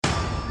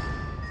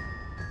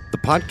The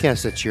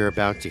podcast that you're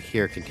about to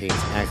hear contains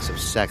acts of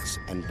sex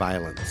and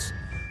violence.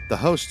 The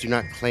hosts do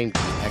not claim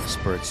to be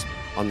experts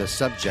on the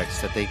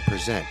subjects that they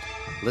present.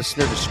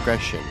 Listener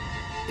discretion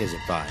is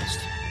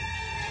advised.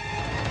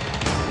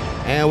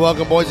 And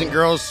welcome, boys and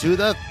girls, to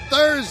the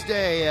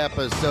Thursday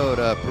episode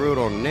of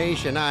Brutal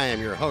Nation. I am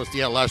your host,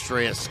 the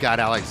illustrious Scott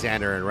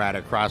Alexander, and right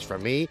across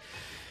from me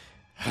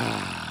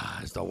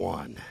is the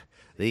one,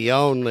 the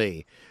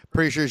only.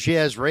 Pretty sure she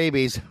has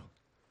rabies.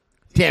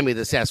 Tammy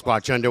the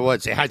Sasquatch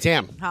Underwood. Say hi,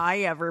 Tam. Hi,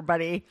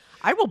 everybody.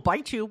 I will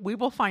bite you. We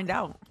will find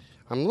out.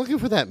 I'm looking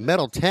for that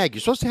metal tag. You're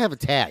supposed to have a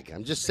tag.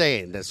 I'm just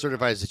saying that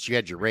certifies that you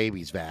had your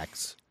rabies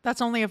vax. That's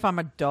only if I'm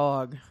a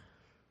dog.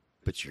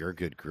 But you're a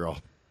good girl.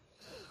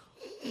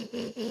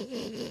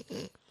 That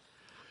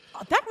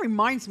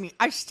reminds me,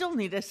 I still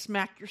need to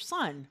smack your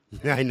son.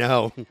 I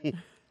know.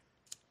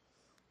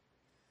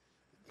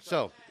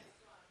 So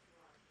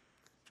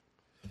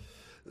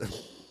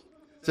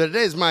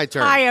today's my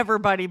turn. Hi,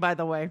 everybody, by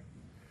the way.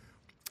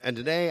 And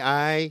today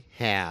I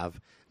have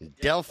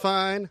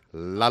Delphine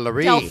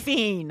Lalaurie.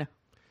 Delphine.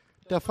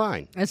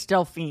 Delphine. It's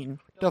Delphine.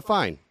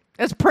 Delphine.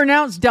 It's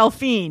pronounced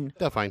Delphine.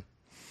 Delphine.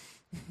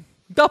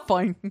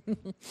 Delphine.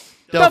 Delphine.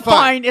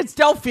 Delphine. It's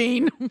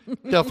Delphine.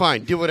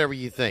 Delphine. Do whatever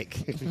you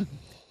think.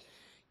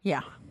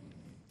 Yeah.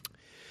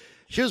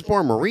 She was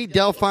born Marie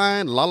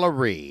Delphine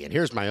Lalaurie. And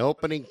here's my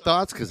opening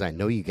thoughts because I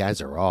know you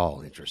guys are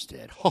all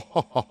interested.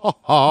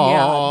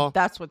 Yeah,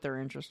 that's what they're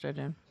interested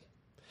in.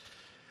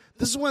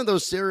 This is one of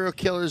those serial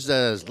killers that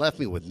has left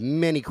me with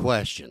many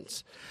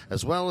questions,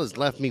 as well as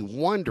left me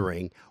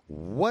wondering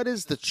what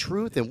is the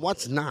truth and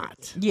what's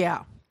not.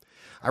 Yeah.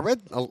 I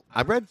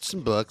read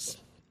some books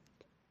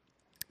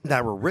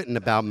that were written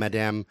about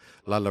Madame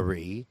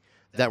Lalaurie,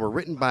 that were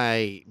written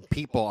by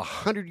people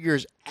 100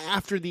 years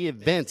after the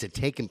events had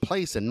taken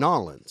place in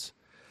Nolens.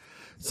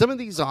 Some of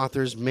these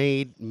authors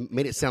made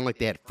it sound like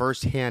they had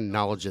firsthand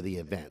knowledge of the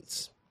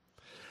events.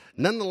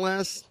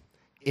 Nonetheless,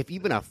 if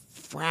even a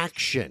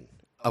fraction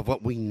of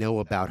what we know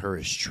about her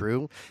is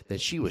true, then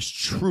she was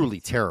truly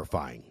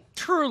terrifying.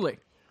 Truly.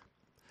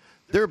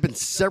 There have been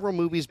several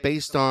movies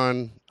based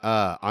on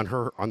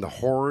the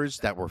horrors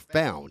that were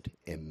found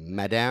in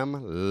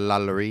Madame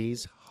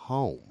Lalaurie's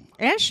home.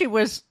 And she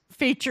was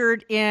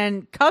featured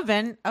in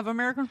Coven of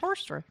American Horror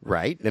Story.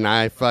 Right, and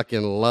I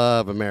fucking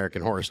love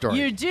American Horror Story.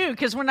 You do,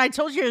 because when I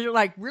told you, you're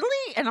like,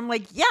 really? And I'm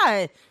like,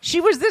 yeah, she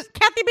was this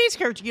Kathy Bates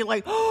character. You're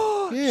like,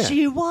 oh, yeah.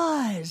 She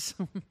was.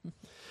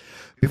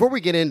 Before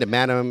we get into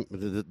Madame,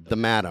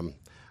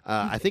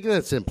 I think that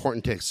it's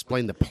important to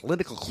explain the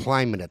political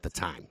climate at the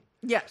time.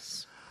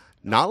 Yes.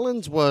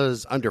 Nolens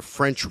was under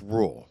French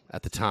rule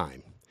at the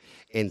time.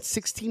 In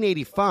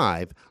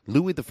 1685,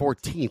 Louis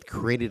XIV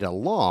created a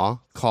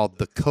law called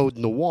the Code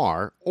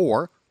Noir,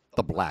 or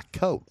the Black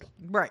Code.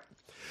 Right.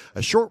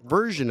 A short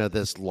version of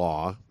this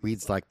law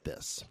reads like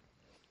this.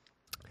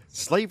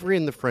 Slavery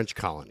in the French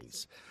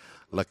colonies.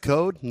 Le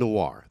Code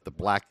Noir, the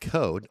Black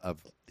Code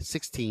of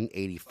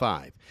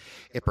 1685.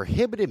 It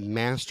prohibited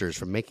masters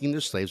from making their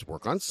slaves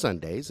work on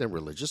Sundays and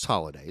religious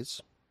holidays.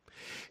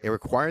 It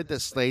required that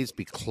slaves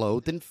be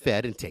clothed and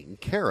fed and taken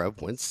care of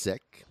when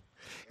sick.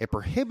 It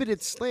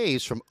prohibited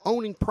slaves from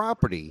owning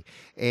property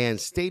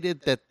and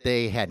stated that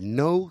they had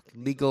no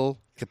legal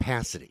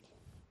capacity.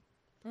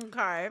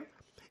 Okay.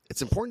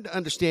 It's important to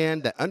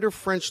understand that under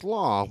French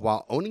law,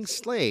 while owning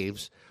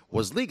slaves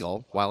was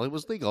legal,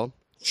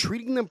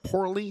 treating them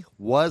poorly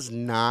was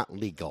not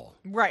legal.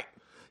 Right.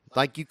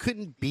 Like, you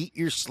couldn't beat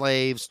your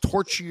slaves,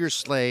 torture your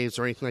slaves,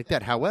 or anything like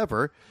that.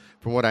 However,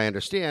 from what I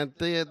understand,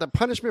 the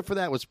punishment for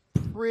that was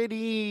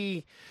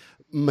pretty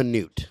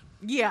minute.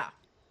 Yeah.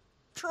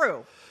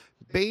 True.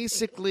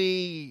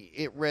 Basically,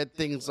 it read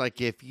things like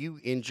if you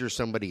injure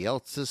somebody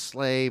else's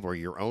slave or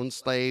your own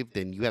slave,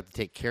 then you have to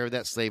take care of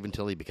that slave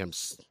until he or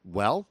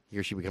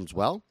she becomes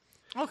well.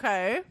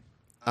 Okay.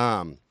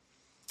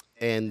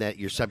 And that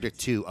you're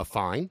subject to a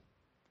fine.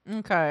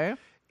 Okay.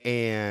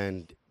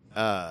 And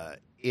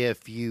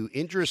if you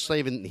injure a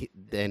slave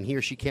and he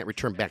or she can't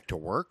return back to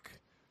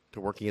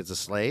working as a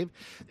slave,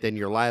 then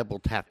you're liable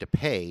to have to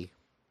pay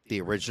the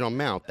original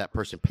amount that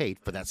person paid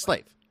for that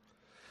slave.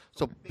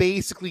 So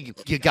basically,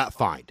 you got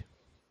fined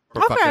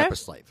for fucking up a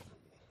slave.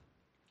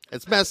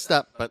 It's messed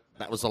up, but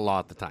that was the law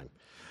at the time.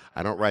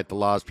 I don't write the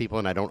laws, people,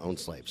 and I don't own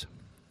slaves.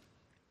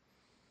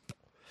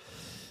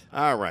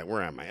 All right,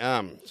 where am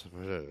I?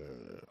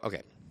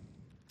 Okay.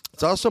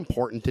 It's also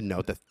important to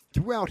note that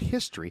throughout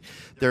history,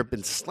 there have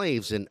been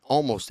slaves in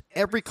almost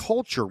every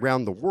culture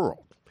around the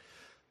world.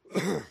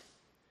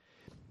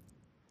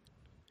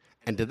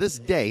 And to this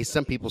day,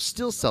 some people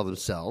still sell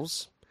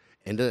themselves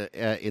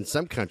in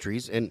some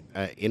countries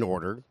in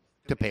order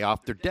to pay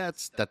off their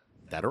debts that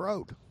are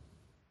owed.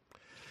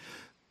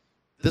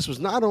 This was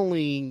not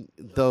only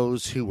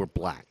those who were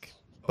black,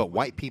 but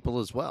white people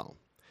as well.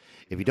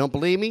 If you don't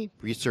believe me,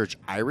 research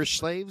Irish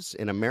slaves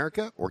in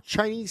America or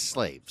Chinese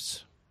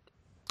slaves.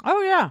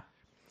 Oh, yeah.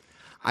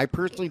 I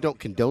personally don't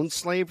condone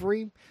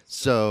slavery,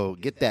 so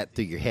get that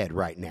through your head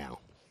right now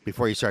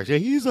before you start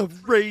saying, he's a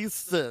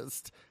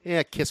racist.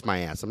 Yeah, kiss my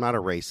ass. I'm not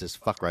a racist.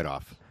 Fuck right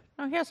off.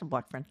 Oh, he has a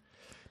black friend.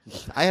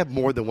 I have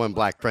more than one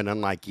black friend,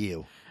 unlike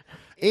you.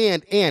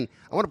 And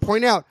I want to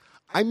point out,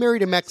 I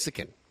married a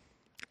Mexican.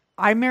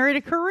 I married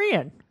a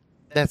Korean.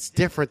 That's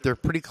different. They're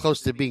pretty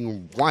close to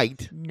being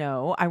white.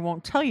 No, I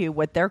won't tell you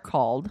what they're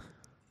called.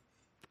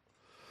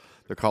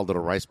 They're called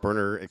Little Rice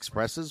Burner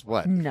Expresses?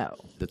 What? No.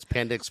 That's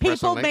Panda Express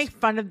People on ice? make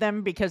fun of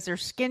them because their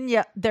skin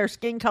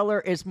color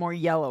is more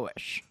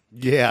yellowish.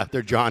 Yeah,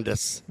 they're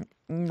jaundice.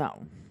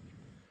 No.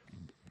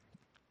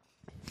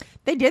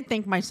 They did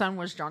think my son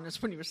was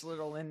jaundice when he was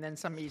little, and then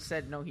somebody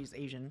said, no, he's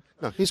Asian.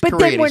 No, he's but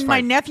Korean. then when He's my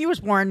fine. nephew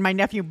was born, my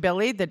nephew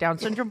Billy, the Down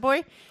syndrome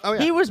boy, Oh,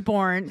 yeah. he was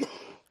born.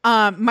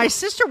 My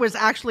sister was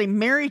actually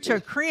married to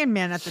a Korean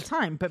man at the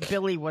time, but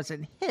Billy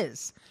wasn't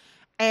his.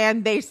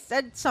 And they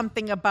said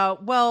something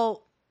about,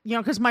 well, you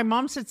know, because my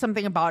mom said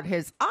something about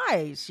his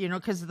eyes, you know,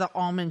 because of the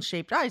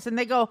almond-shaped eyes. And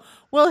they go,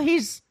 well,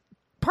 he's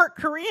part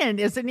Korean,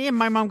 isn't he? And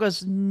my mom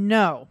goes,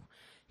 no.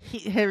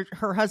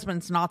 Her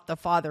husband's not the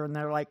father. And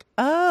they're like,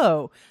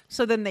 oh.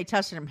 So then they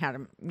tested him, had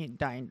him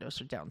diagnosed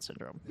with Down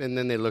syndrome. And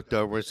then they looked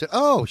over and said,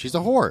 oh, she's a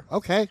whore.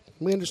 Okay,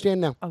 we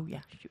understand now. Oh,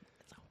 yeah. Shoot.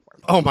 That's a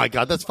horrible. Oh, my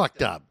God, that's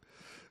fucked up.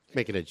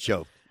 Making a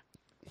joke.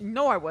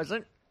 No, I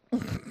wasn't.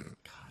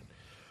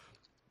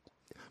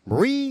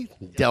 Marie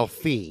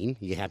Delphine,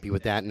 you happy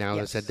with that now?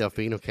 Yes. I said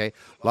Delphine, okay.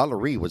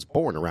 LaLaurie was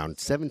born around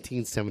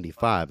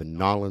 1775 in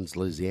Nolens,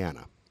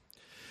 Louisiana.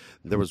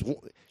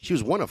 She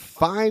was one of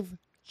 5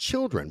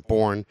 children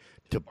born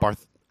to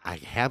Barth. I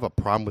have a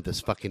problem with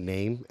this fucking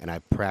name, and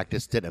I've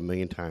practiced it a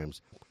million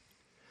times.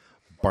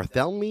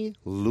 Barthélemy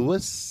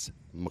Louis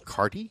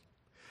McCarty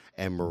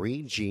and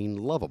Marie Jean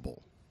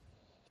Lovable.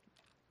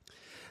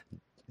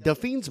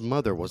 Delphine's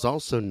mother was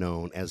also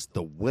known as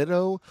the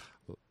widow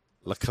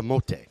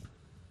Lacamote.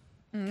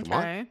 Come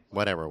on,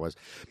 whatever it was,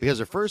 because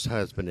her first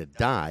husband had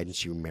died, and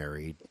she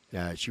remarried.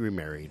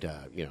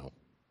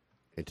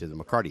 Into the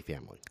McCarty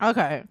family.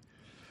 Okay.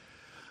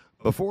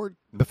 Before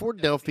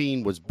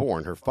Delphine was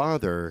born, her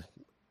father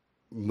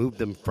moved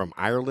them from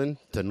Ireland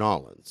to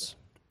Nolens.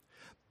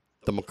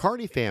 The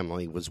McCarty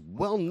family was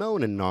well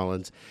known in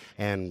Nolens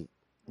and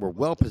were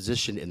well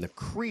positioned in the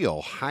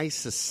Creole high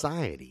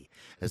society,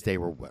 as they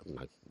were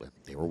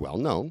well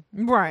known.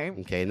 Right.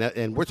 Okay,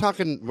 and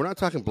we're not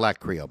talking black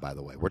Creole, by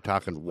the way. We're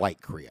talking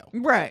white Creole.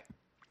 Right.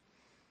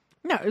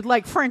 No,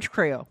 like French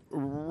Creole.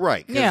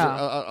 Right. 'Cause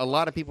Yeah. A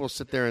lot of people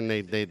sit there and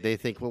they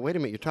think, well, wait a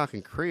minute, you're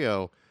talking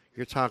Creole,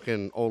 you're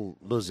talking old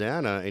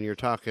Louisiana, and you're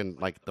talking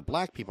like the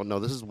black people. No,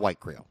 this is white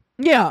Creole.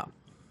 Yeah.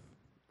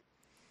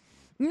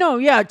 No,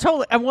 yeah,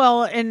 totally.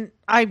 Well, and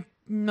I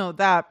know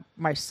that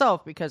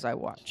myself because I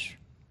watch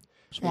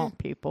Swamp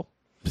People.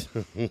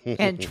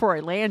 And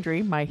Troy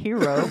Landry, my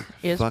hero,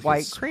 is Fucking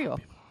white Swamp Creole.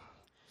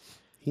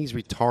 He's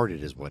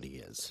retarded is what he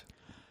is.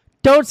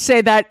 Don't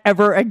say that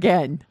ever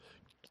again.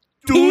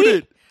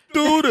 Dude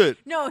it.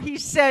 No, he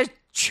says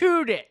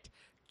chewed it.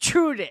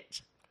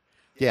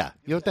 Yeah.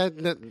 You know what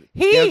that Down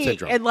He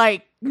syndrome. and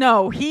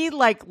he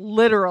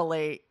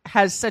literally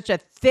has such a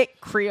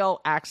thick Creole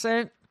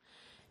accent.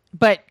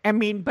 But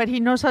he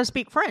knows how to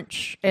speak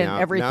French and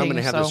everything. Now I'm going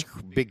to have so. this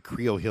big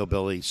Creole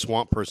hillbilly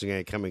swamp person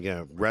going to come and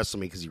gonna wrestle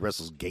me because he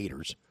wrestles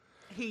gators.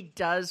 He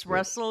does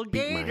wrestle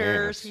beat my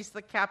gators. ass. He's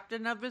the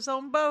captain of his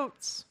own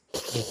boats.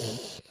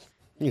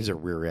 He's a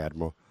rear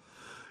admiral.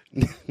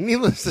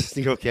 Needless to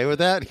say, you okay with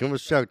that? He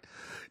almost choked.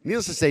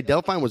 Needless to say,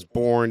 Delphine was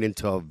born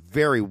into a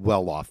very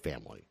well-off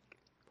family.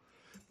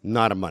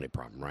 Not a money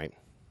problem, right?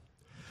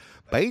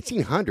 By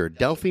 1800,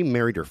 Delphine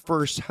married her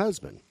first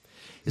husband.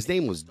 His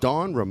name was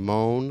Don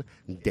Ramon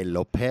de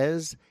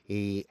Lopez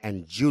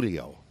and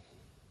Julio.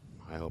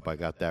 I hope I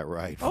got that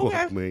right. Okay.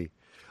 Fuck me.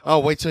 Oh,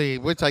 wait till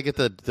I get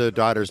the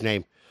daughter's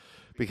name,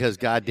 because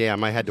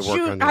goddamn, I had to work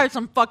on I that. had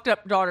some fucked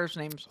up daughters'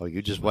 names. Oh,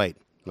 you just wait.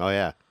 Oh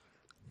yeah.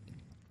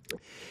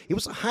 He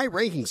was a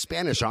high-ranking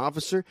Spanish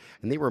officer,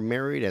 and they were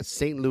married at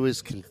St.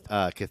 Louis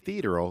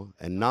Cathedral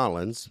in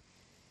Nolens.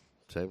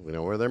 So we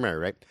know where they're married,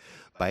 right?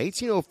 By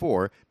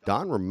 1804,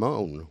 Don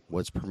Ramon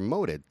was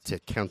promoted to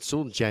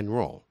Consul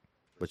General,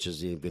 which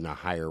is even a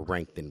higher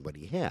rank than what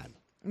he had.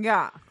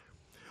 Yeah.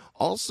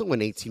 Also in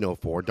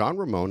 1804, Don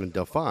Ramon and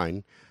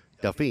Delphine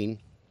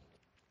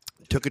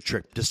took a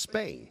trip to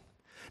Spain.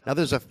 Now,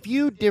 there's a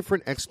few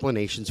different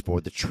explanations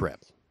for the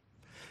trip.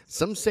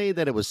 Some say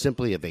that it was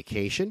simply a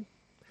vacation,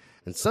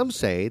 and some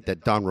say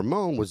that Don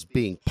Ramon was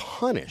being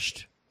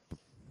punished.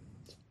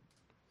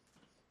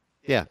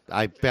 Yeah,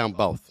 I found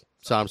both.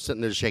 So I'm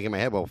sitting there shaking my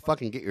head. Well,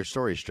 fucking get your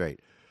story straight.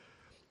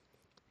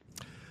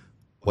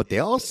 What they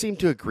all seem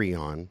to agree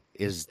on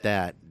is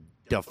that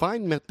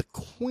Delphine met the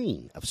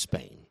Queen of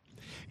Spain,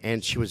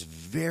 and she was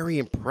very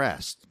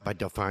impressed by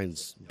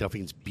Delphine's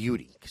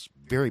beauty. She's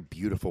a very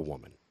beautiful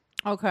woman.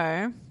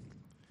 Okay.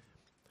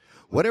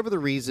 Whatever the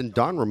reason,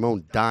 Don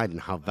Ramon died in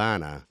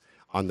Havana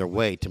on their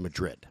way to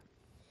Madrid.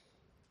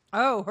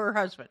 Oh, her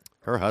husband.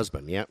 Her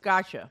husband, yep.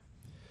 Gotcha.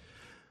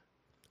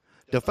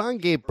 Delphine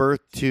gave birth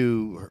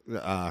to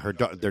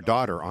their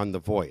daughter on the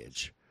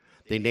voyage.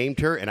 They named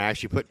her, and I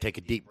actually take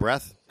a deep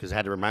breath because I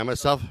had to remind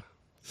myself.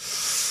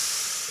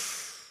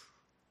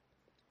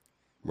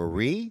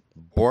 Marie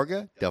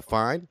Borga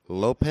Delfine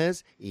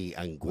Lopez y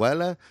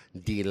Anguela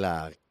de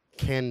la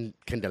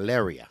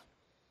Candelaria.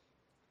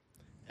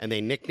 And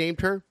they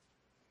nicknamed her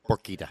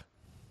Porquita.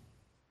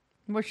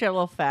 Was she a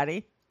little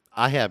fatty?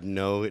 I have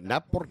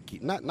not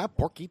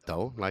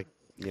Porquito, like,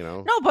 you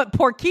know. No, but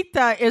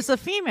Porquita is a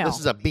female. This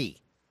is a B.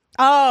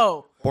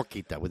 Oh.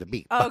 Porquita with a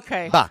B.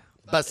 Okay.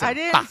 I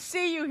didn't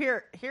see you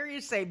hear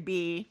you say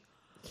B.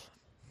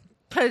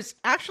 Because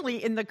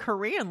actually, in the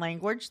Korean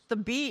language, the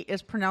B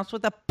is pronounced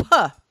with a P.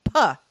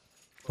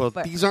 Well,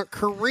 these aren't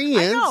Koreans.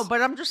 I know,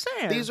 but I'm just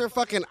saying. These are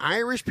fucking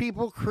Irish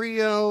people,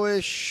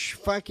 Creole-ish,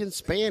 fucking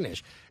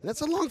Spanish. And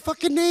that's a long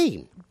fucking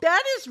name.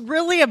 That is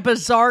really a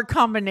bizarre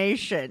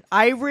combination.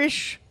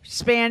 Irish,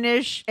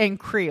 Spanish, and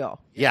Creole.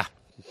 Yeah.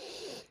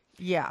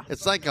 Yeah.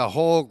 It's like a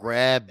whole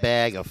grab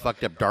bag of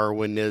fucked up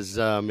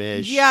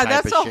Darwinism-ish. Yeah, type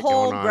that's of a shit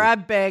whole going on.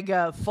 grab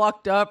bag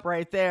fucked up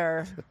right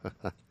there.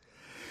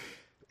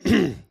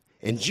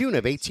 In June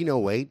of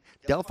 1808,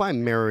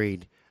 Delphine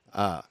married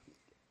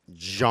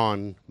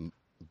Jean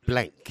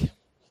Blanque,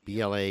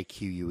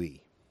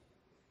 B-L-A-Q-U-E.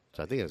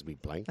 So I think that's be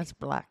blank. That's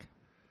black.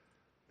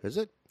 Is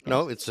it?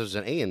 No, there's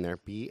an A in there.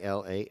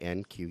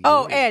 B-L-A-N-Q-U-E.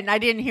 Oh, N. I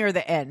didn't hear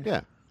the N.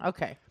 Yeah.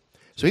 Okay.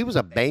 So he was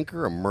a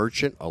banker, a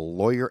merchant, a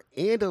lawyer,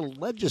 and a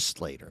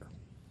legislator.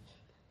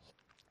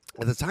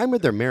 At the time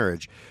of their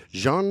marriage,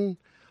 Jean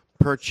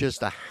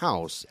purchased a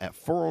house at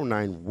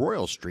 409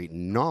 Royal Street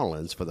in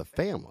Nolens for the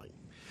family,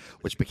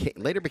 which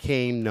later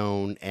became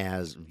known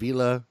as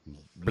Villa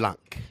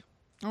Blanc.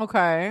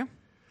 Okay.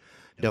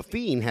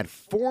 Delphine had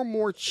 4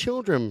 more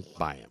children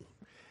by him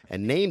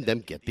and named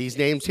them, get these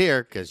names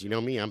here, because you know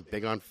me, I'm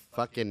big on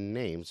fucking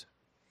names.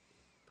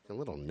 A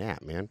little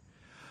nap, man.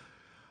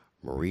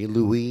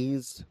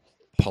 Marie-Louise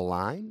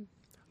Pauline,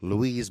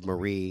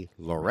 Louise-Marie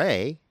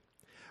Loret,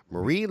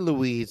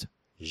 Marie-Louise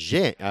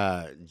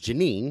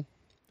Janine,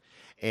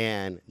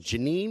 and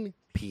Janine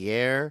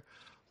Pierre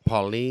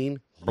Pauline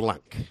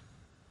Blanc.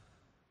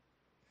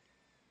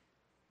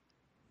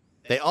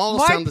 They all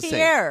sound the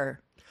same.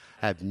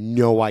 I have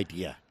no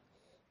idea.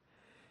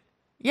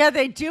 Yeah,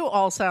 they do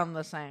all sound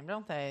the same,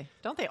 don't they?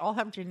 Don't they all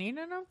have Janine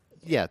in them?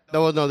 Yeah.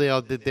 No, they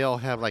all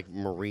have like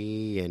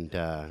Marie and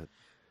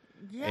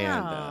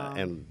Yeah.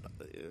 and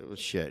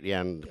shit.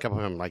 Yeah, and a couple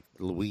of them like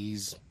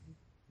Louise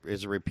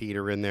is a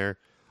repeater in there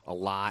a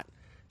lot.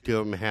 2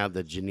 of them have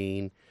the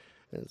Janine.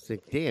 It's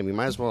like, damn, you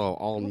might as well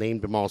all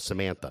named them all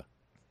Samantha.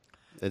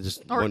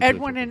 Or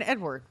Edwin and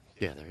Edward.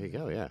 Yeah, there you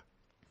go, yeah.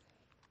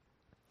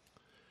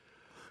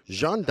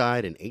 Jean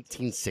died in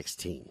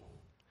 1816.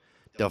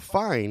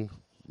 Delphine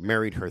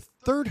married her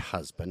 3rd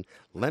husband,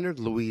 Leonard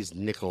Louis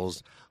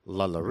Nichols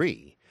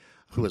Lalaurie,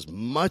 who was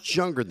much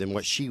younger than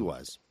what she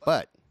was,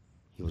 but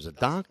he was a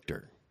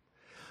doctor.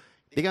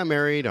 They got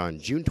married on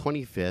June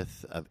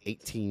 25th of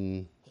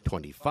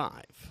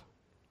 1825.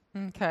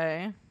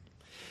 Okay.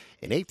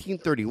 In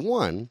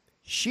 1831,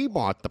 she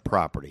bought the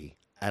property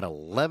at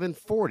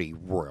 1140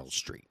 Royal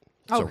Street.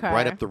 So Okay.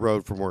 right up the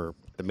road from where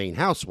the main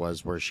house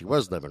was, where she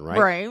was living, right?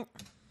 Right.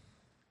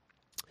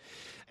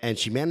 And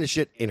she managed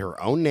it in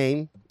her own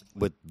name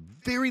with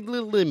very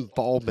little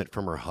involvement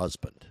from her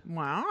husband.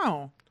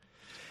 Wow.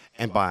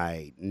 And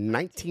by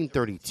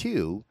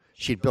 1932,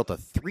 she'd built a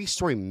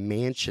 3-story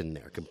mansion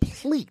there,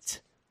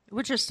 complete.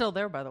 Which is still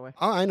there, by the way.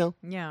 Oh, I know.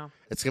 Yeah.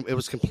 It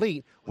was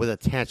complete with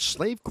attached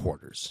slave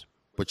quarters,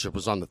 which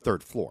was on the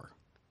 3rd floor.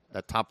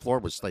 That top floor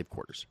was slave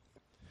quarters.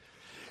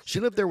 She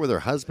lived there with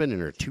her husband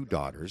and her 2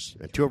 daughters,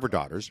 and 2 of her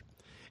daughters,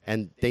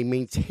 and they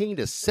maintained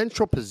a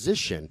central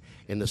position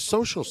in the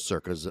social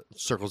circles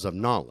of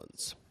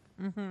Nolens.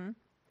 Mm-hmm.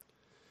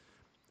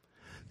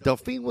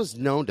 Delphine was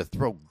known to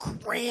throw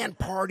grand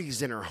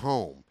parties in her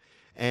home,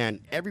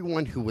 and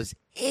anyone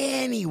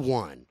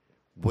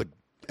would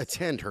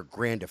attend her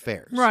grand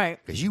affairs. Right.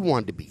 Because you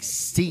wanted to be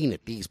seen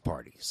at these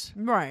parties.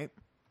 Right.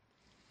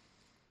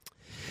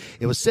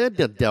 It was said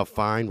that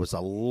Delphine was a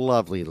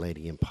lovely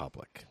lady in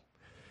public.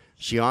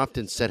 She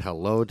often said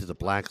hello to the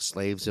black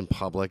slaves in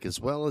public, as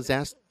well as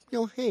asked,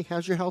 hey,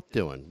 how's your health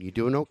doing? You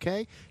doing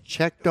okay?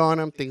 Checked on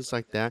them, things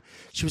like that.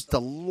 She was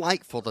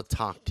delightful to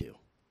talk to.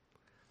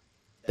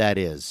 That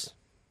is,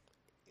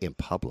 in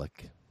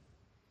public.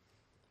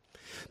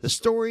 The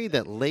story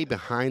that lay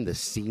behind the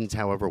scenes,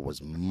 however,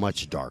 was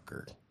much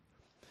darker.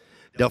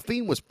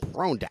 Delphine was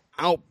prone to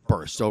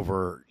outbursts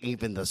over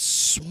even the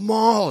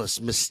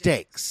smallest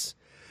mistakes.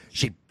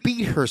 She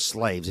beat her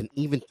slaves and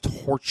even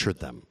tortured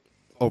them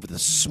over the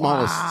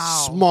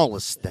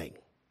smallest thing.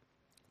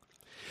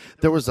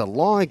 There was a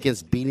law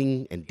against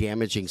beating and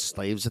damaging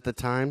slaves at the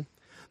time.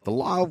 The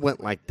law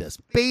went like this.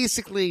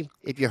 Basically,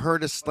 if you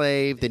hurt a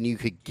slave, then you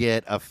could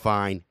get a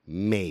fine,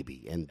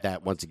 maybe. And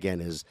that, once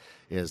again, is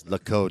Le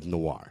Code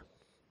Noir.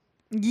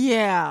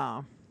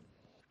 Yeah.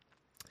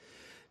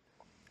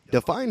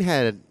 Delphine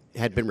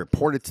had been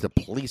reported to the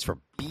police for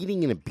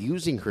beating and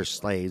abusing her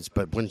slaves,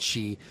 but when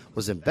she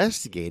was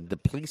investigated, the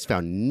police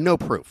found no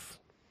proof.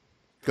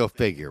 Go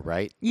figure,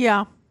 right?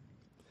 Yeah.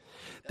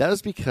 That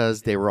was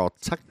because they were all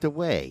tucked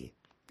away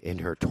in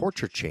her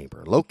torture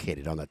chamber,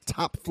 located on the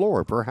top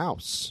floor of her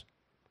house.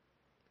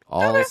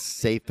 all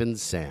safe and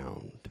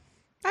sound.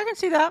 I can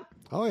see that.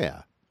 Oh,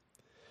 yeah.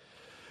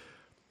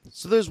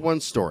 So there's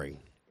one story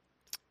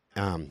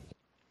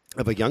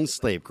of a young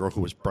slave girl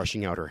who was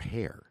brushing out her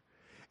hair.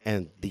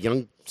 And the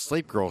young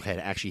slave girl had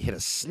actually hit a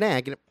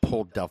snag and it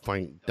pulled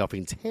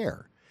Delphine's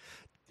hair.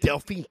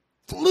 Delphine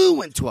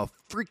flew into a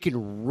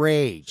freaking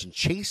rage and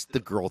chased the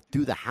girl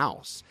through the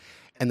house.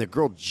 And the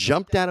girl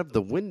jumped out of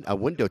the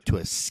window to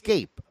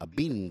escape a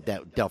beating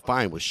that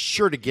Delphine was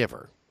sure to give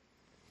her.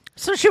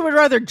 So she would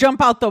rather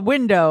jump out the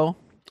window.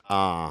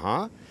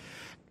 Uh-huh.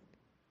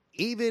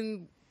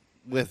 Even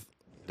with...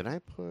 Did I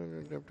put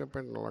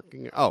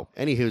it? Oh,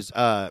 anywho's,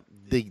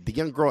 the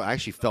young girl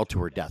actually fell to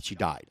her death. She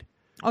died.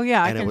 Oh,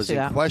 yeah, I and can it was see in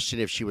that. question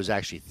if she was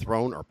actually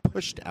thrown or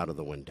pushed out of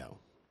the window.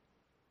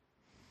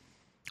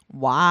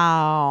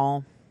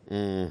 Wow.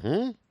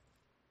 Mm-hmm.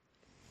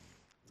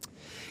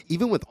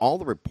 Even with all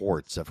the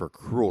reports of her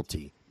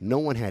cruelty, no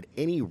one had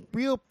any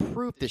real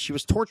proof that she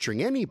was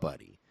torturing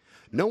anybody.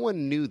 No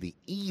one knew the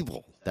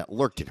evil that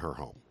lurked in her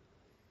home.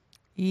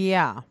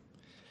 Yeah.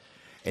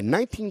 In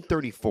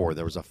 1934,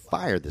 there was a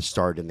fire that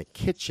started in the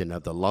kitchen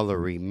of the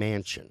Lalaurie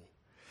mansion.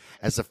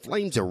 As the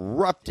flames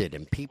erupted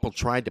and people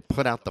tried to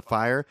put out the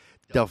fire,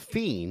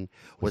 Delphine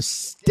was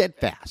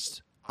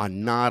steadfast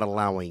on not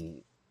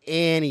allowing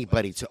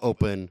anybody to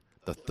open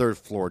the third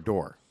floor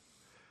door.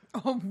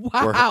 Oh,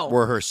 wow.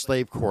 Where her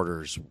slave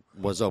quarters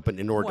was open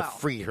in order Wow. to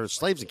free her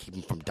slaves and keep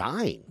them from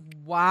dying.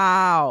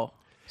 Wow.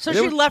 So And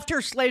she there was- left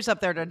her slaves up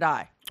there to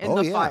die in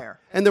the fire.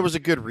 And there was a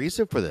good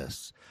reason for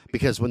this.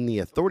 Because when the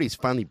authorities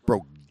finally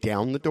broke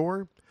down the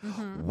door,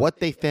 what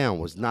they found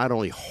was not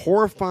only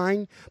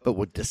horrifying, but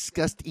would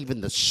disgust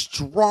even the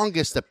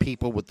strongest of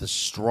people with the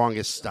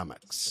strongest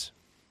stomachs.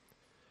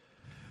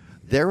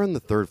 There on the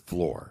third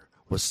floor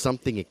was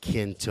something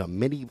akin to a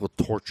medieval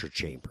torture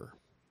chamber.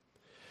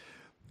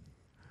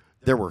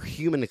 There were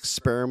human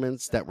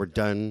experiments that were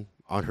done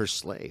on her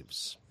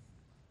slaves.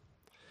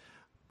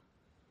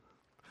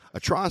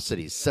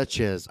 Atrocities such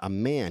as a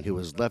man who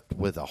was left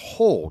with a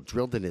hole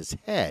drilled in his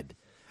head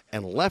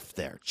and left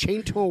there,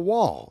 chained to a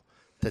wall,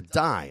 to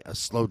die a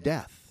slow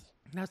death.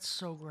 That's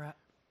so great.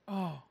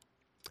 Oh.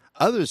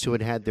 Others who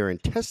had had their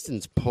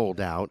intestines pulled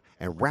out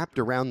and wrapped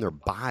around their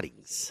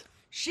bodies.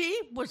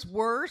 She was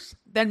worse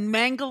than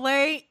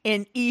Mengele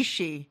and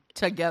Ishi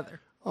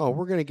together. Oh,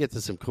 we're going to get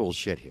to some cool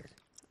shit here.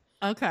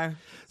 Okay.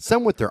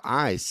 Some with their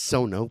eyes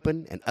sewn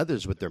open and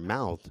others with their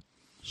mouth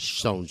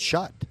sewn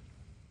shut.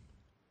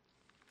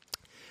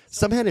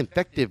 Some had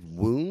infected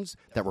wounds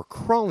that were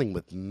crawling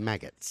with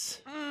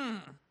maggots.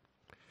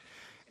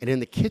 And in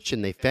the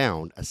kitchen, they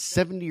found a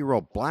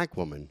 70-year-old black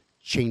woman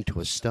chained to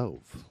a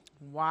stove.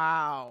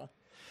 Wow.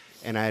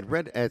 And I had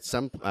read at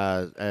some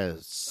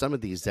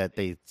of these that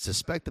they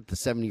suspect that the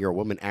 70-year-old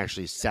woman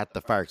actually sat the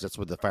fire, because that's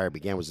where the fire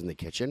began, was in the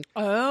kitchen.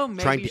 Oh,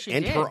 maybe trying to she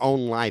end did. her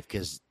own life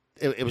because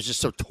it was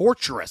just so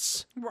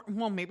torturous.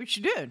 Well, maybe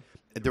she did.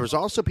 There was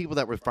also people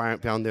that were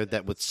found there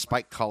that with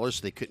spiked collars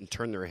so they couldn't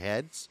turn their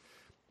heads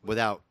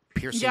without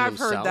piercing Yeah, I've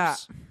themselves. heard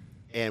that.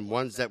 And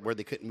ones that where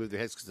they couldn't move their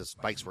heads because the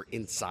spikes were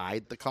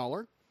inside the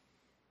collar.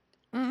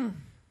 A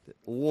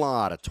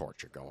lot of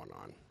torture going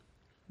on.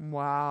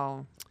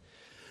 Wow.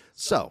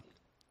 So,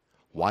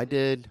 why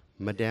did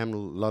Madame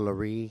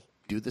Lalaurie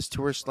do this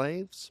to her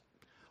slaves?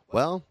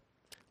 Well,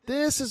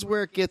 this is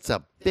where it gets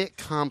a bit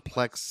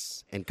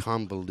complex and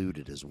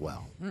convoluted as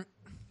well.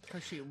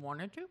 Because she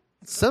wanted to?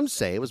 Some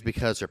say it was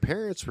because her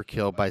parents were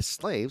killed by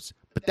slaves,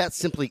 but that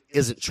simply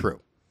isn't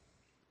true.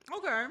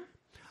 Okay.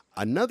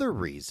 Another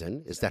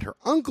reason is that her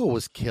uncle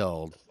was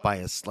killed by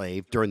a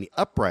slave during the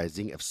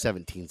uprising of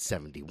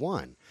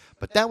 1771,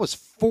 but that was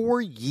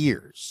 4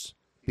 years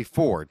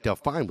before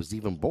Delphine was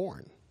even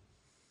born.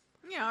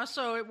 Yeah,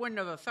 so it wouldn't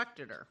have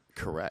affected her.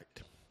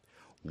 Correct.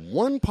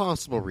 One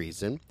possible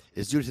reason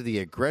is due to the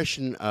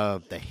aggression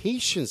of the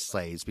Haitian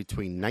slaves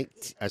between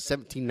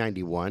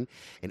 1791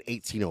 and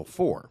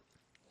 1804.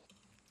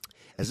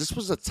 As this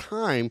was a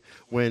time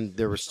when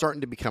there was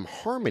starting to become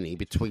harmony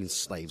between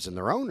slaves and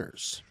their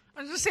owners.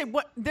 I was going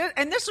to say,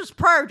 and this was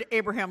prior to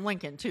Abraham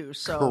Lincoln, too.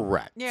 So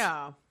Correct.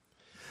 Yeah.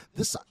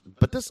 This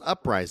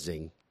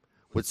uprising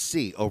would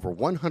see over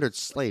 100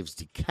 slaves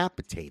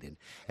decapitated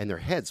and their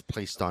heads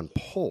placed on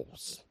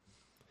poles,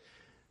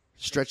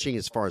 stretching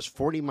as far as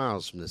 40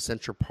 miles from the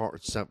central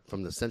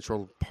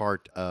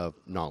part of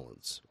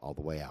Nolens, all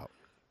the way out.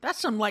 That's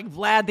some like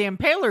Vlad the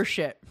Impaler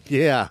shit.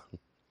 Yeah.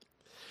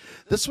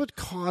 This would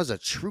cause a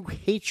true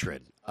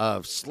hatred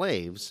of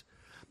slaves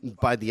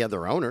by the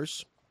other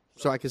owners.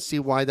 So I can see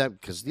why that,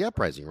 because of the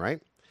uprising,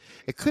 right?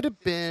 It could have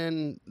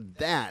been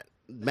that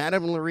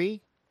Madame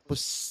Lalaurie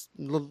was,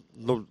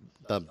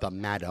 the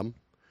madam,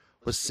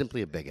 was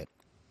simply a bigot.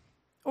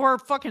 Or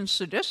fucking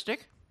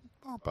sadistic.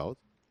 Or both.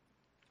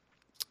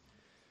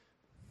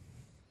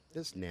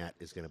 This gnat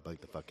is going to bug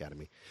the fuck out of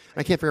me.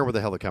 I can't figure out where the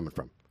hell they're coming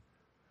from.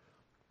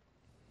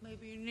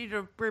 Maybe you need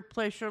to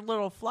replace your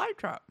little fly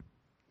trap.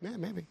 Yeah,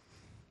 maybe.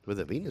 With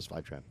a Venus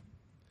flytrap.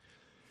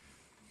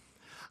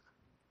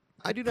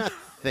 I do not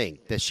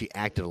think that she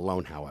acted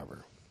alone,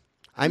 however.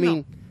 I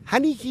mean, how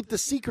do you keep the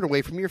secret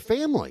away from your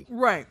family?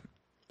 Right.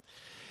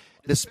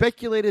 It is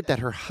speculated that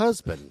her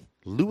husband,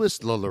 Louis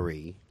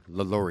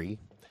LaLaurie,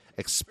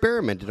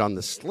 experimented on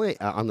the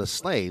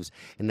slaves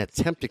in an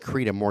attempt to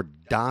create a more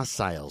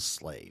docile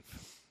slave.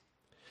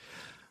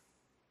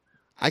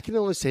 I can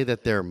only say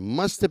that there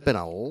must have been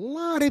a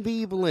lot of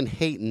evil and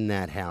hate in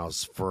that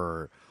house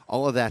for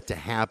all of that to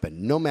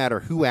happen, no matter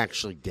who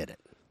actually did it.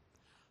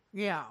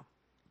 Yeah.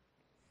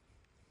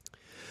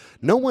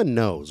 No one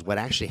knows what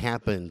actually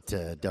happened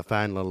to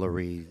Dauphine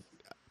LaLaurie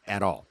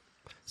at all.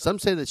 Some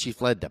say that she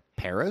fled to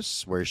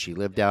Paris, where she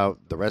lived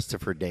out the rest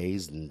of her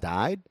days and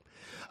died.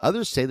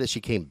 Others say that she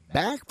came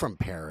back from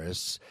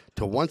Paris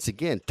to once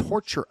again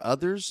torture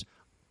others,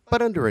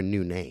 but under a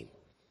new name.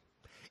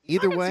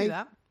 Either I can see way,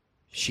 that.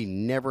 she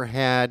never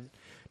had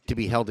to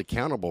be held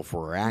accountable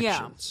for her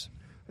actions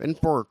and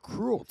for her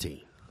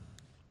cruelty.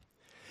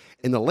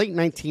 In the late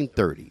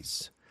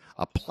 1930s,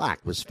 a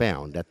plaque was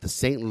found at the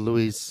St.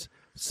 Louis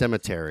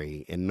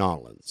Cemetery in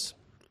Nolens.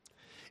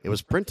 It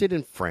was printed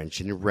in French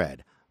and it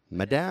read,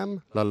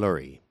 Madame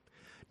LaLaurie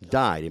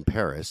died in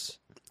Paris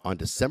on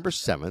December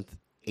 7th,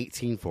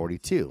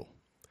 1842.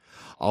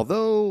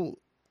 Although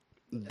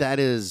that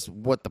is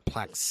what the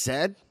plaque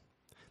said,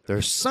 there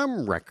are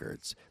some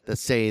records that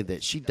say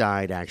that she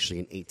died actually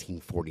in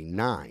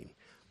 1849.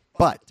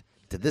 But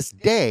to this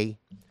day,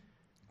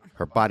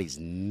 her body's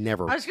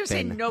never I was going to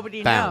say been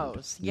nobody found.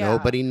 knows. Yeah.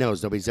 Nobody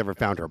knows. Nobody's ever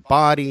found her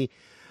body.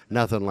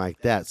 Nothing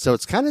like that. So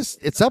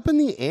it's up in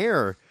the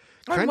air.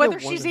 And whether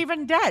she's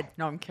even dead.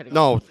 No, I'm kidding.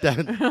 No,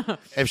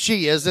 if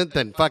she isn't,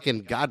 then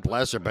fucking God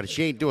bless her. But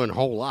she ain't doing a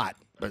whole lot.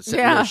 But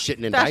sitting there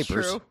shitting in that's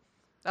diapers. True.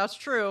 That's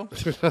true.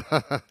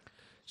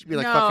 She'd be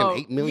like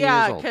fucking 8 million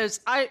years old. Yeah, because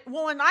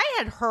and I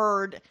had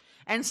heard,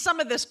 and some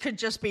of this could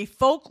just be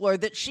folklore,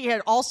 that she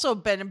had also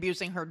been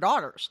abusing her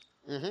daughters.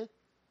 Mm-hmm.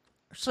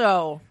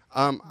 So.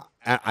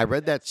 I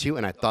read that too,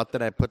 and I thought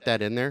that I put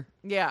that in there.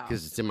 Yeah.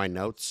 Because it's in my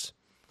notes.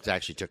 Because I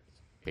actually took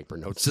paper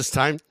notes this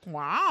time.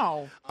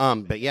 Wow.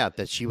 But yeah,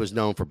 that she was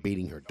known for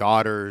beating her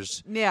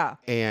daughters. Yeah.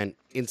 And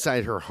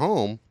inside her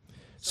home.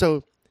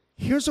 So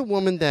here's a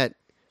woman that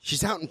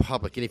she's out in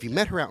public, and if you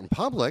met her out in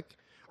public,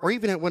 or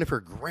even at one of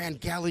her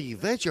grand gala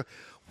events, you're,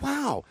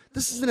 wow,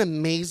 this is an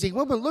amazing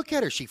woman. Look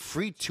at her. She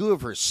freed 2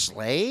 of her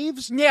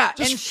slaves. Yeah,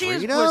 Just and she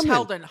freedom was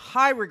held in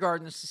high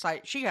regard in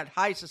society. She had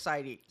high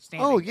society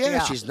standing. Oh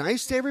yeah, she's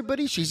nice to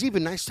everybody. She's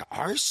even nice to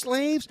our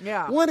slaves.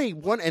 Yeah.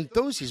 And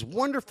these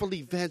wonderful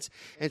events,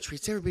 and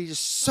treats everybody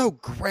just so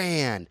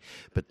grand.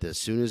 But as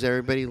soon as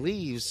everybody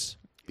leaves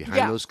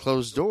behind those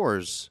closed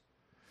doors,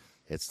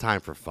 it's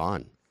time for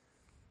fun.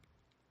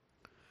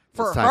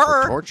 It's time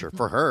for torture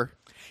for her.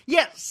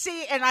 Yeah,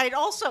 see, and I'd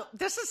also,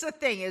 this is the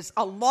thing, is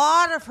a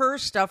lot of her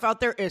stuff out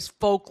there is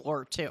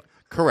folklore, too.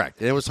 Correct.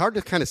 And it was hard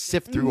to kind of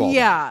sift through all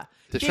that.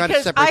 To try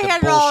to separate the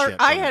bullshit.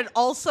 I had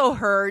also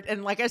heard,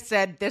 and like I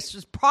said, this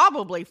was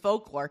probably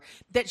folklore,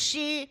 that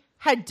she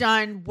had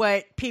done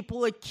what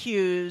people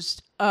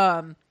accused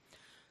Elizabeth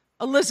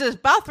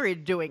Bathory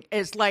of doing,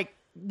 is like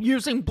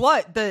using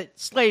the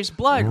slave's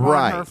blood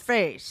on her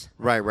face.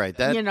 Right.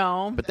 That, you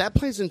but that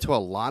plays into a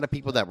lot of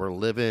people that were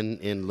living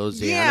in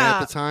Louisiana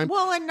at the time.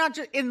 Well, and not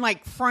just in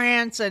like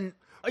France and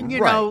you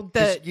know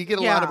you get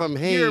a lot of them.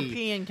 Hey,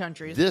 European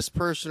countries. This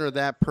person or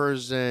that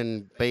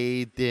person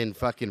bathed in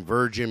fucking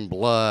virgin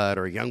blood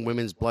or young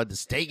women's blood to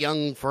stay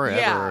young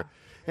forever,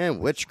 and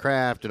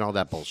witchcraft and all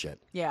that bullshit.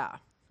 Yeah.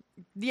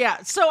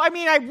 So I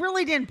mean, I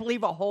really didn't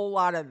believe a whole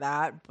lot of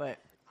that, but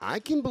I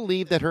can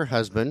believe that her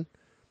husband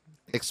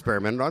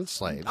experimented on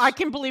slaves. I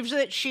can believe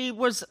that she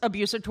was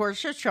abusive towards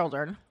her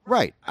children.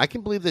 Right. I can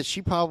believe that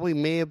she probably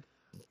may have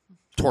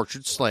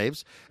tortured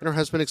slaves, and her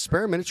husband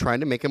experimented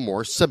trying to make a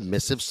more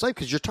submissive slave.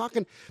 Because you're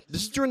talking,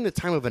 this is during the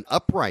time of an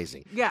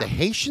uprising. Yeah. The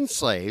Haitian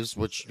slaves,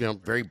 which,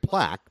 very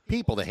black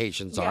people, the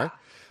Haitians are,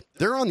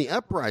 they're on the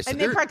uprising. And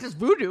they practice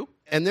voodoo.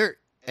 And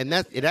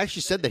it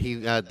actually said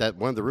that that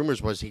one of the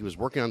rumors was he was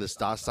working on this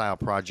docile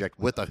project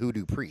with a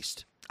hoodoo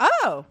priest.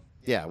 Oh.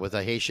 Yeah, with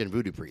a Haitian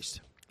voodoo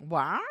priest.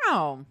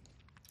 Wow.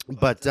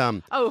 But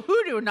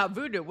hoodoo, not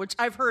voodoo, which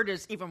I've heard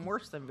is even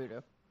worse than voodoo.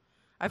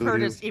 I've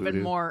heard is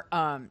even more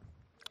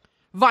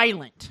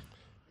violent.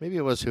 Maybe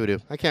it was hoodoo.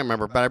 I can't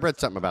remember, but I read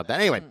something about that.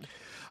 Anyway,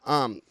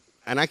 and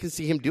I can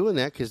see him doing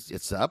that because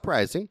it's the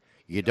uprising.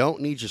 You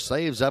don't need your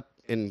slaves up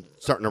and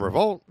starting a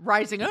revolt.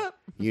 Rising up.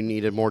 You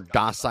need a more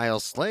docile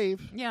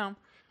slave. Yeah.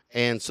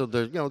 And so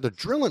they're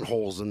drilling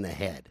holes in the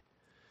head.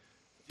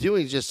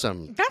 Doing just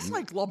some... That's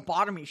like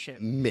lobotomy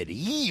shit.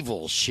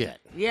 Medieval shit.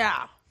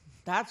 Yeah.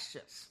 That's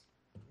just...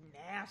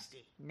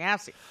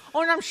 Nasty.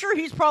 Oh, and I'm sure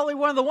he's probably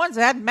one of the ones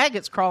that had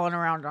maggots crawling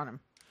around on him.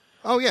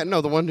 Oh, yeah.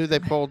 No, the one who they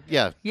pulled,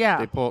 Yeah.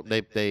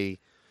 They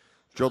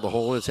drilled a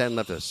hole in his head and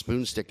left a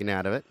spoon sticking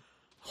out of it.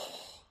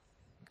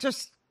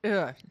 Just,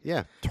 ugh.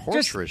 Yeah,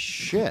 torturous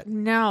shit.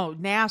 No,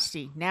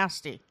 nasty.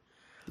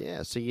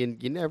 Yeah, so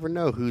you never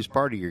know whose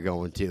party you're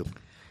going to.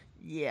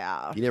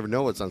 Yeah. You never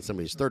know what's on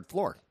somebody's third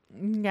floor.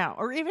 No,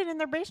 or even in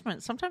their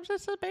basement. Sometimes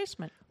it's the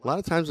basement. A lot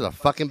of times it's a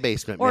fucking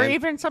basement, or man.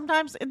 even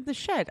sometimes in the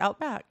shed out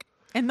back.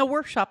 In the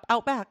workshop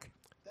out back.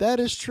 That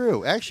is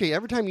true. Actually,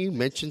 every time you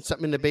mention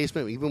something in the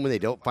basement, even when they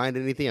don't find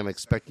anything, I'm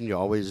expecting you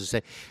always to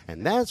say,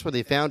 and that's where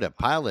they found a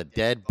pile of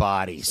dead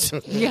bodies.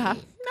 Yeah.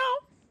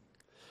 No.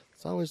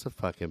 It's always the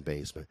fucking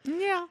basement.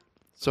 Yeah.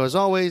 So as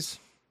always,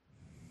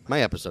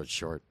 my episode's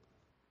short.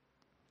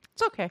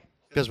 It's okay.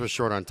 Because we're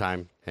short on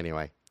time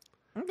anyway.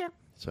 Okay.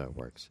 So it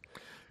works.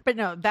 But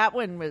no, that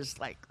one was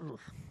like, ugh.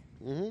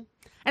 Mm-hmm.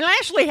 And I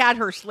actually had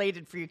her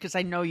slated for you because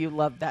I know you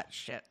love that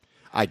shit.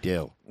 I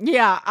do.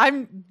 Yeah,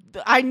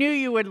 I knew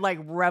you would like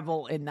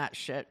revel in that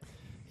shit.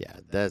 Yeah,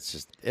 that's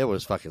just, it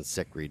was fucking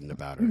sick reading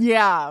about her.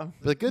 Yeah.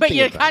 But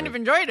you about kind her, of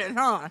enjoyed it,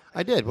 huh?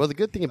 I did. Well, the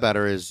good thing about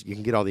her is you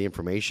can get all the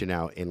information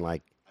out in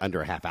like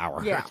under a half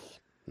hour. Yeah.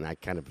 And I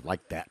kind of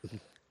like that.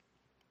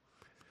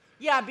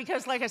 Yeah,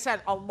 because like I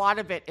said, a lot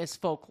of it is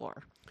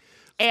folklore.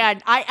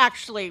 And I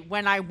actually,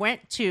 when I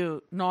went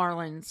to New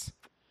Orleans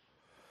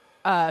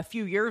a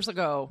few years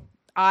ago,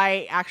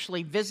 I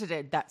actually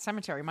visited that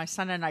cemetery. My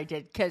son and I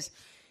did because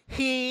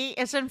he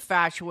is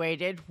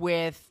infatuated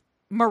with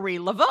Marie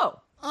Laveau.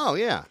 Oh,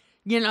 yeah.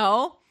 You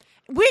know,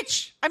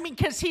 which, I mean,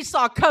 because he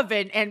saw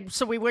Coven. And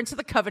so we went to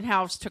the Coven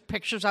house, took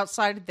pictures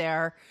outside of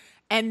there.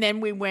 And then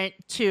we went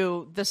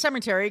to the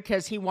cemetery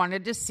because he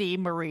wanted to see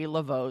Marie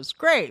Laveau's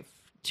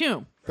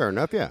tomb. Fair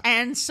enough, yeah.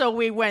 And so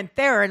we went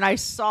there, and I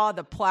saw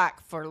the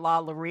plaque for La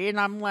Laurie,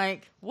 and I'm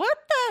like, what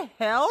the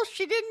hell?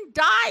 She didn't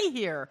die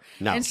here.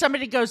 No. And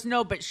somebody goes,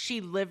 no, but she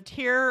lived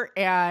here,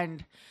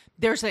 and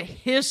there's a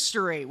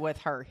history with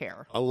her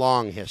here. A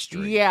long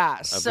history. Yeah,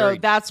 A so very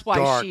that's why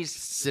dark, she's,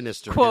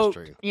 sinister quote,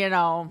 history.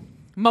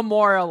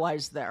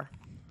 Memorialized there.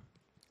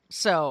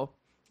 So,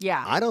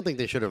 yeah. I don't think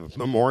they should have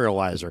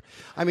memorialized her.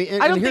 I mean, I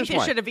don't and think here's they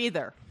why. should have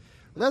either.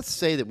 Let's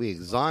say that we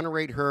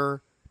exonerate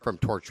her from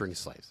torturing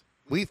slaves.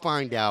 We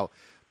find out,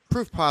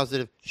 proof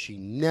positive, she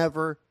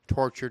never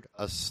tortured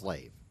a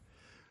slave.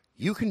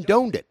 You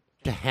condoned it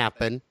to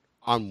happen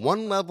on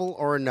one level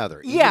or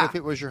another. Yeah. Even if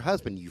it was your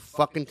husband, you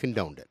fucking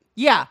condoned it.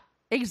 Yeah,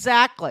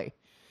 exactly.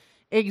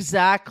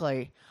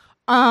 Exactly.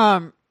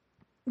 Yeah,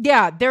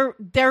 there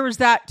was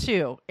that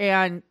too.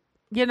 And,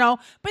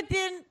 but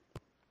then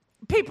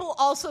people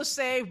also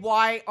say,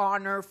 why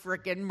honor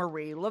frickin'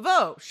 Marie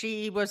Laveau?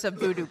 She was a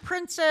voodoo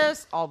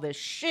princess, all this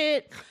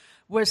shit.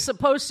 Was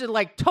supposed to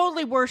like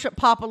totally worship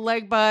Papa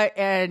Legba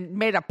and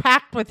made a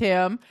pact with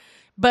him.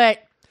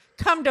 But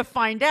come to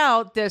find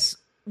out,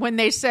 when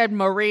they said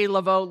Marie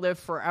Laveau lived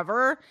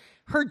forever,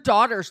 her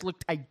daughters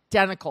looked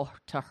identical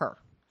to her.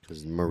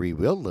 Because Marie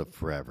will live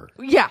forever.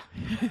 Yeah.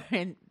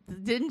 And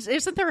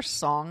isn't there a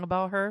song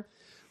about her?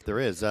 There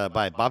is,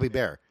 by Bobby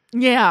Bear.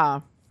 Yeah.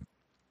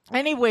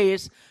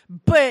 Anyways,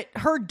 but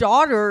her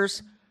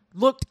daughters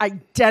looked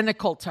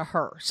identical to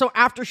her. So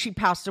after she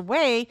passed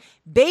away,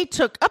 they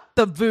took up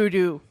the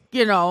voodoo,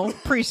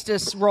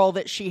 priestess role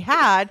that she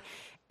had.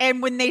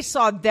 And when they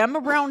saw them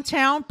around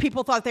town,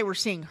 people thought they were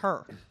seeing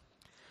her.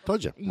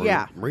 Told you.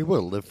 Marie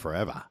will live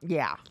forever.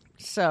 Yeah.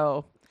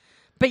 So,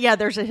 but yeah,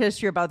 there's a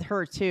history about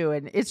her too.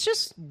 And it's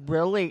just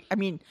really, I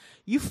mean,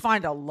 you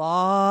find a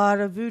lot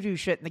of voodoo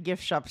shit in the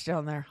gift shops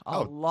down there.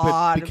 A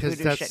lot of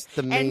voodoo that's shit.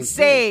 the main and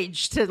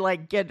sage to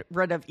like get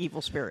rid of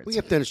evil spirits. We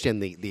have to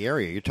understand the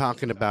area. You're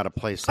talking about a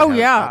place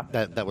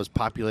that was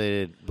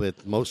populated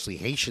with mostly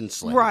Haitian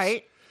slaves.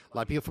 Right. A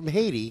lot of people from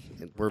Haiti,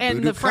 where and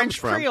voodoo the French comes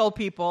from. Creole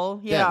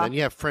people. Yeah. Then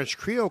you have French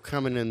Creole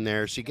coming in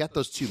there. So you got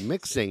those two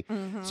mixing.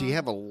 Mm-hmm. So you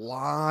have a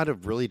lot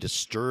of really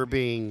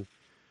disturbing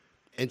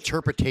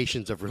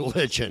interpretations of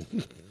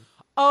religion.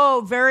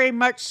 Oh, very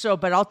much so.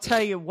 But I'll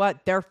tell you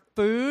what, their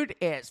food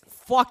is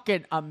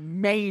fucking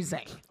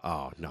amazing.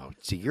 Oh, no.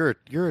 See, you're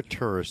a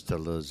tourist to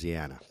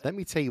Louisiana. Let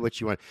me tell you what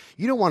you want.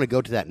 You don't want to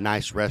go to that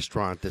nice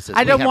restaurant that says,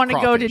 I don't want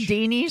to go to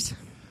Deanie's.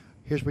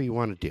 Here's what you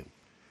want to do.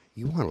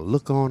 You want to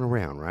look on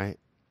around, right?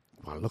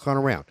 You want to look on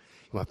around.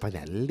 You want to find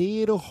that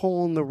little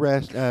hole in the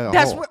rest.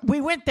 That's what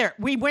we went there.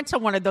 We went to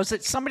one of those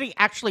that somebody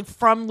actually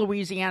from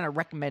Louisiana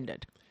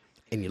recommended.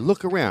 And you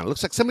look around. It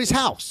looks like somebody's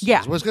house. Yeah.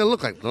 That's what it's going to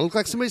look like. It's going to look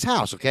like somebody's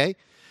house, okay?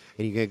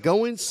 And you're going to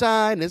go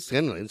inside, and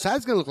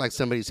inside's going to look like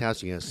somebody's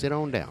house. You're going to sit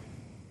on down.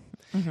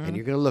 Mm-hmm. And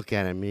you're going to look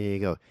at it, and you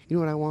go, you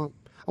know what I want?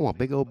 I want a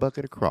big old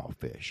bucket of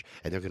crawfish.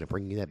 And they're going to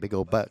bring you that big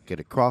old bucket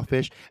of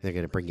crawfish, and they're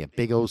going to bring you a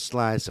big old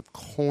slice of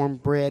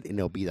cornbread, and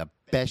it'll be the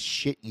best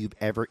shit you've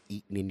ever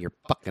eaten in your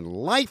fucking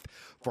life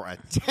for a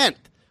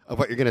tenth of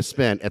what you're going to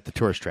spend at the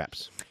tourist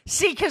traps.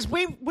 See, because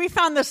we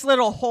found this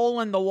little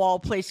hole-in-the-wall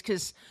place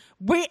because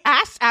we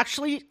asked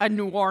actually a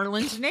New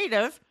Orleans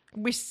native.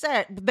 We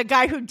said, the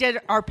guy who did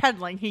our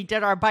peddling, he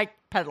did our bike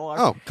peddler.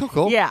 Oh,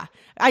 cool. Yeah.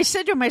 I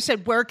said to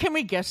him, where can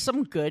we get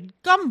some good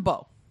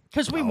gumbo?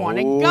 Because we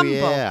wanted gumbo.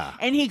 Yeah.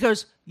 And he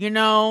goes, you're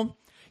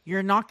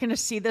not going to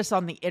see this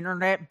on the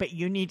internet, but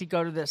you need to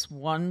go to this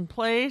one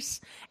place.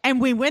 And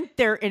we went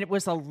there, and it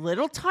was a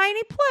little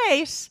tiny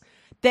place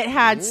that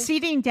had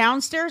seating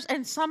downstairs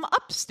and some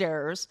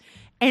upstairs.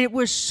 And it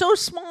was so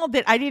small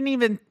that I didn't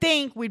even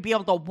think we'd be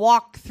able to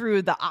walk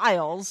through the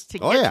aisles to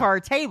get to our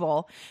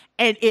table.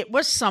 And it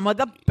was some of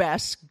the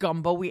best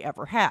gumbo we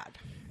ever had.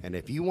 And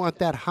if you want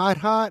that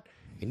hot,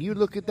 and you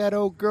look at that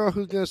old girl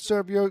who's going to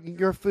serve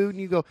your food,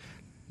 and you go,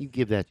 You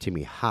give that to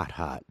me hot,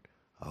 hot.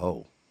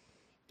 Oh,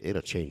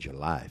 it'll change your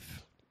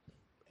life.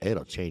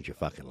 It'll change your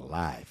fucking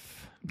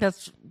life.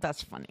 That's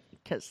funny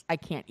because I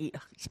can't eat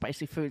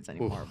spicy foods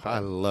anymore. Ooh, I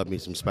love me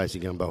some spicy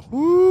gumbo.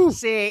 Woo!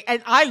 See,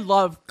 and I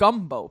love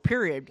gumbo,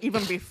 period,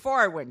 even before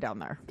I went down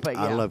there. But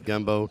yeah. I love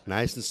gumbo,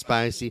 nice and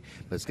spicy,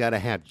 but it's got to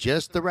have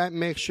just the right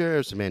mixture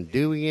of some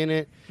andouille in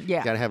it.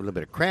 Yeah. Got to have a little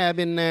bit of crab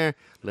in there,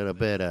 a little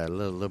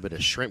bit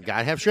of shrimp. Got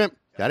to have shrimp.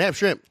 Got to have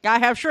shrimp.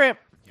 Gotta have shrimp.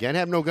 Can't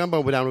have no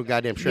gumbo without no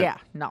goddamn shrimp. Yeah,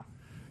 no.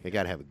 You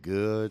got to have a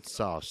good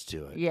sauce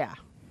to it. Yeah.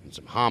 And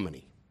some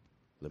hominy.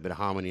 A little bit of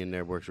hominy in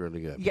there works really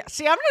good. Yeah,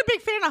 see, I'm not a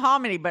big fan of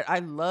hominy, but I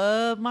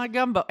love my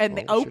gumbo and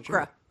the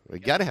okra. We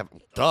got to have,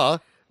 duh.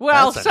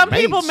 Well, That's a some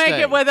people make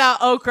mainstay. it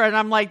without okra, and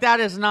I'm like, that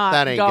is not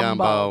That ain't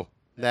gumbo. gumbo.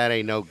 That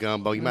ain't no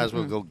gumbo. You might as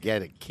well go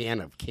get a can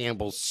of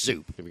Campbell's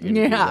soup if you're going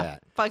to do Yeah,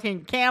 that.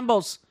 fucking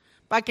Campbell's,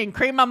 fucking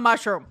cream of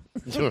mushroom.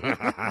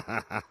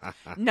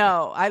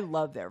 No, I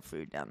love their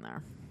food down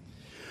there.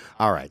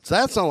 All right, so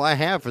that's all I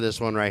have for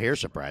this one right here,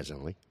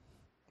 surprisingly.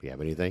 Do you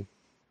have anything?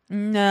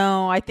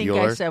 No, I think I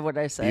Bueller? said what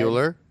I said.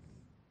 Bueller?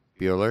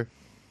 Bueller?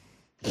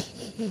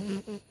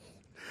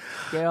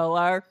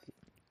 Bueller.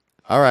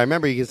 All right,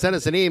 remember, you can send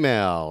us an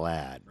email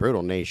at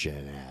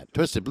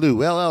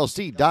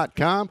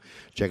brutalnation@twistedbluellc.com.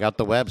 Check out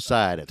the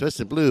website at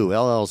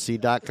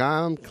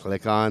twistedbluellc.com.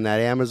 Click on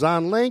that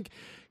Amazon link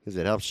because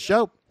it helps the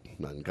show.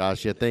 Doesn't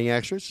cost you a thing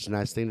extra. It's just a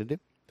nice thing to do.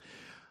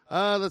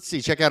 Let's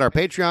see. Check out our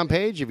Patreon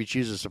page if you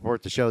choose to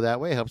support the show that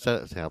way. Helps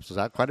us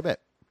out quite a bit.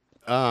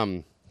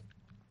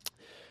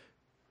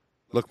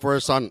 Look for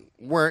us on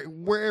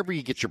wherever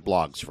you get your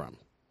blogs from.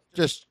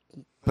 Just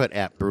put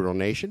at Brutal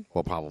Nation.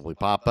 We'll probably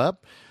pop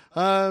up.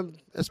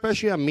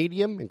 Especially on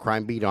Medium and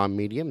Crime Beat on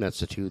Medium. That's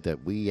the two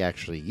that we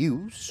actually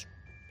use.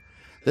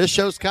 This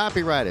show's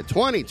copyrighted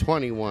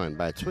 2021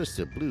 by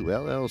Twisted Blue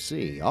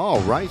LLC. All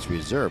rights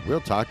reserved.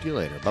 We'll talk to you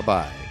later.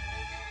 Bye-bye.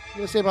 You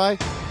gonna say bye?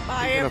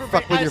 Bye, You're gonna everybody.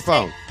 fuck with your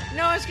phone.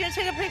 No, I was going to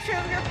take a picture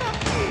of your phone.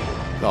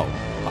 Oh.